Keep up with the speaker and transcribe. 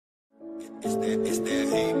It's that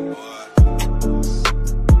heat, boy.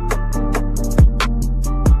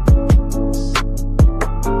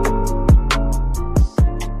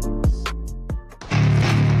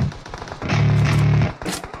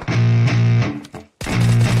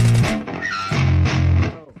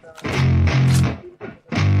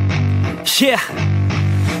 Yeah,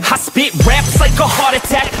 I spit raps like a heart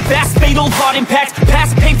attack, fast, fatal, hard impact,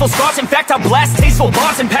 past painful scars. In fact, I blast tasteful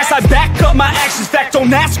bars and packs. I back up my actions, fact, don't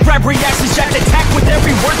ask, grab reactions, jacked, attack with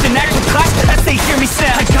every word, then act with class as they hear me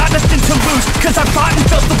snap. I got nothing to lose, cause I fought and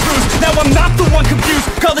felt the bruise. Now I'm not the one confused,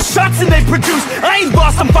 call the shots and they produce. I ain't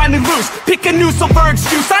lost, I'm finally loose, pick a new silver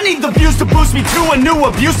excuse. I need the views to boost me to a new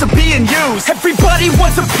abuse of being used. Everybody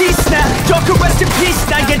wants a piece now, y'all can rest in peace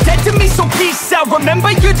now. You're dead to me, so peace out, remember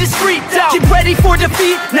you're discreet out. Get ready for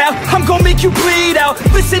defeat now, I'm gonna make you bleed out.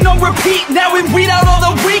 Listen on repeat now and weed out all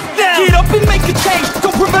the weak now. Get up and make a change,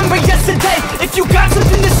 don't remember yesterday. If you got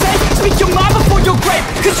something to say, speak your mind before your grave,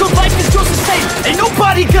 cause your life is yours to save. Ain't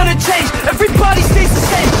nobody gonna change, everybody stays the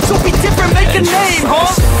same. So be different, make a name, huh?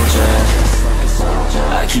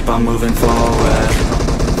 I keep on moving forward,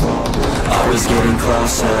 always getting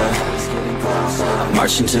closer,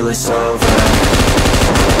 marching till it's over.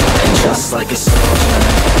 And just like a soldier,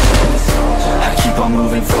 I keep on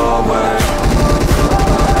moving forward,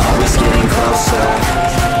 always getting closer,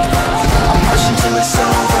 I'm marching till it's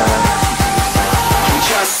over. And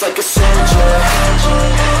just like a soldier,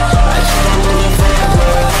 I keep on moving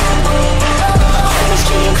forward, always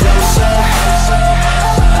getting closer,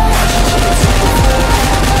 marching till it's over.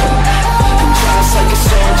 And just like a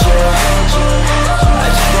soldier, I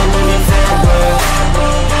keep on moving forward,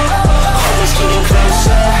 always getting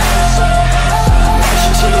closer,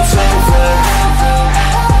 marching till it's over.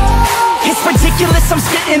 It's ridiculous, I'm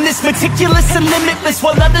spitting this meticulous and limitless,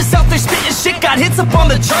 while others out there spitting shit got hits up on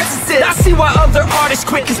the charts. I see why other artists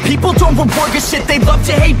quit, cause people don't reward good shit. They love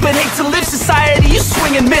to hate but hate to live. Society, you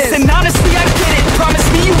swing and miss, and honestly I get it. Promise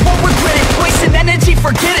me you won't regret it. Wasting energy,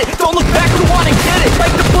 forget it. Don't look back, go on and get it.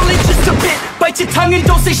 Bite the bullet just a bit, bite your tongue and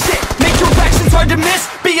don't say shit. Make your actions hard to miss,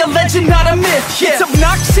 be a legend, not a myth. Yeah. It's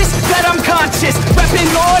obnoxious that I'm conscious, rapping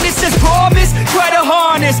honest as promise. Try to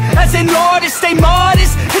harness, as an artist, stay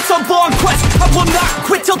modest. It's a long quest, I will not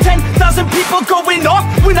quit till 10,000 people going off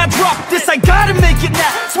when I drop this. I gotta make it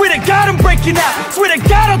now, swear to God I'm breaking out. Swear to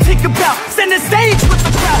God I'll take a bow, stand the stage with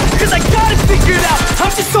the crowd, cause I got it figured out.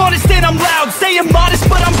 I'm just honest and I'm loud, staying modest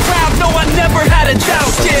but I'm proud. No, I never had a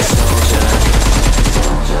doubt, yeah.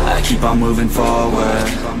 I keep on moving forward,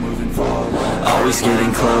 always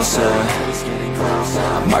getting closer,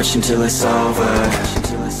 I'm marching till it's over.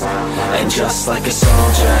 And just like a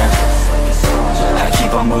soldier, I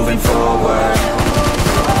keep on moving forward,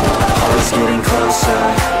 always getting closer,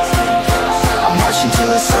 I'm marching till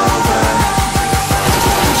it's over.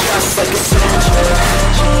 And just like a soldier,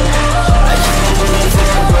 I keep on moving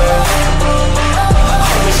forward,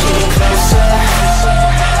 always getting closer,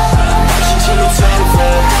 I'm marching till it's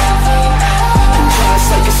over. And just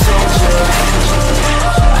like a soldier,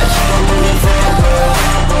 I keep on moving forward,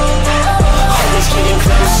 always getting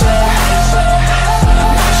closer,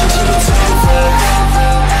 I'm marching till it's over.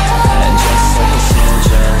 And just like a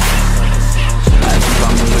soldier, I keep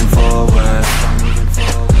on moving forward,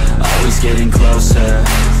 always getting closer,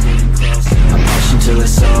 I'm marching till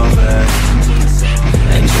it's over.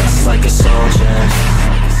 And just like a soldier,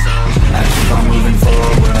 I keep on moving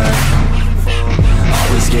forward,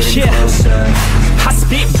 always getting closer. I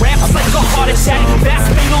spit raps like a heart attack, fast,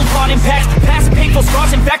 fatal, hard impact, past painful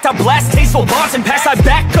scars. In fact, I blast tasteful bars and packs. I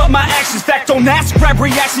back up my actions, fact, don't ask, grab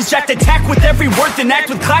reactions, jacked, attack with every word, then act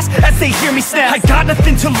with class as they hear me snap. I got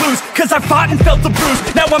nothing to lose, cause I fought and felt the bruise.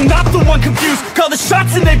 Now I'm not the one confused, call the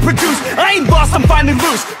shots and they produce. I ain't lost, I'm finally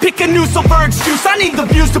loose, pick a new silver excuse. I need the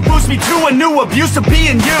views to boost me to a new abuse of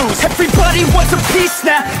being used. Everybody wants a piece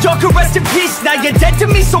now, y'all can rest in peace now. You're dead to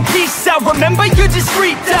me, so peace out, remember you're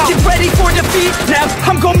discreet out. Get ready for defeat now,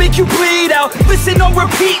 I'm gonna make you bleed out. Listen on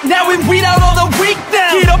repeat now and weed out all the weak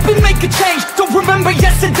now. Get up and make a change, don't remember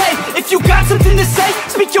yesterday. If you got something to say,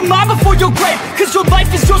 speak your mind before your grave, cause your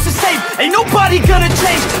life is yours to save. Ain't nobody gonna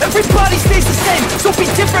change, everybody stays the same. So be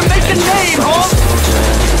different, make a name, huh?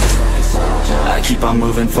 I keep on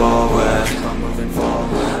moving forward,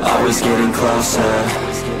 always getting closer,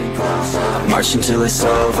 I'm marching till it's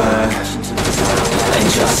over. And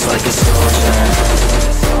just like a soldier,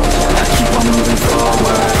 I keep on moving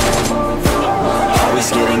forward, always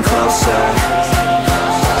getting closer,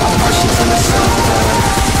 I'm marching till it's over.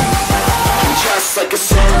 And just like a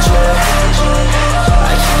soldier,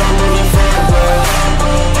 I keep on moving forward,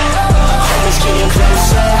 always getting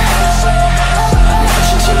closer, I'm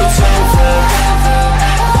marching till it's over.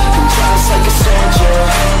 And just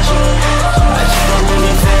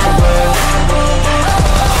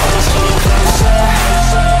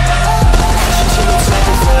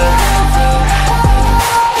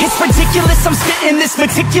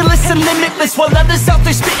Meticulous and limitless, while others out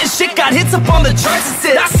there spitting shit got hits up on the charts and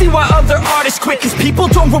shit. I see why other artists quit, cause people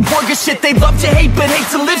don't reward good shit. They love to hate but hate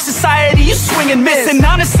to live. Society, you swing and miss. And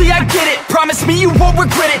honestly, I get it, promise me you won't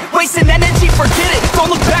regret it. Wasting energy, forget it, don't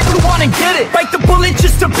look back, move on and get it. Bite the bullet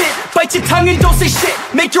just a bit, bite your tongue and don't say shit.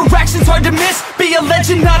 Make your actions hard to miss, be a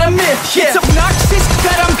legend, not a myth. Yeah. It's obnoxious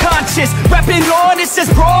that I'm conscious, rapping honest as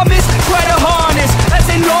promise. Try to harness, as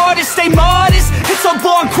an artist, stay modest. It's a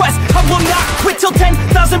long quest, I will not quit till 10,000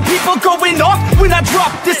 people going off when I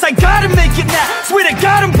drop this. I gotta make it now, swear to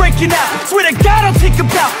God I'm breaking out. Swear to God I'll take a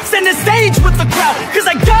bow, stand the stage with the crowd, cause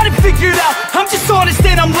I got it figured out. I'm just honest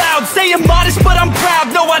and I'm loud, saying modest but I'm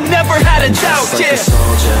proud. No, I never had a doubt, just like a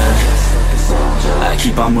soldier, I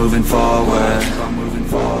keep on moving forward,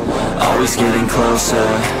 always getting closer,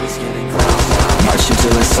 marching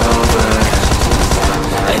till it's over.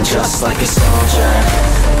 And just like a soldier,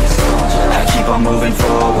 I keep on moving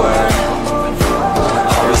forward,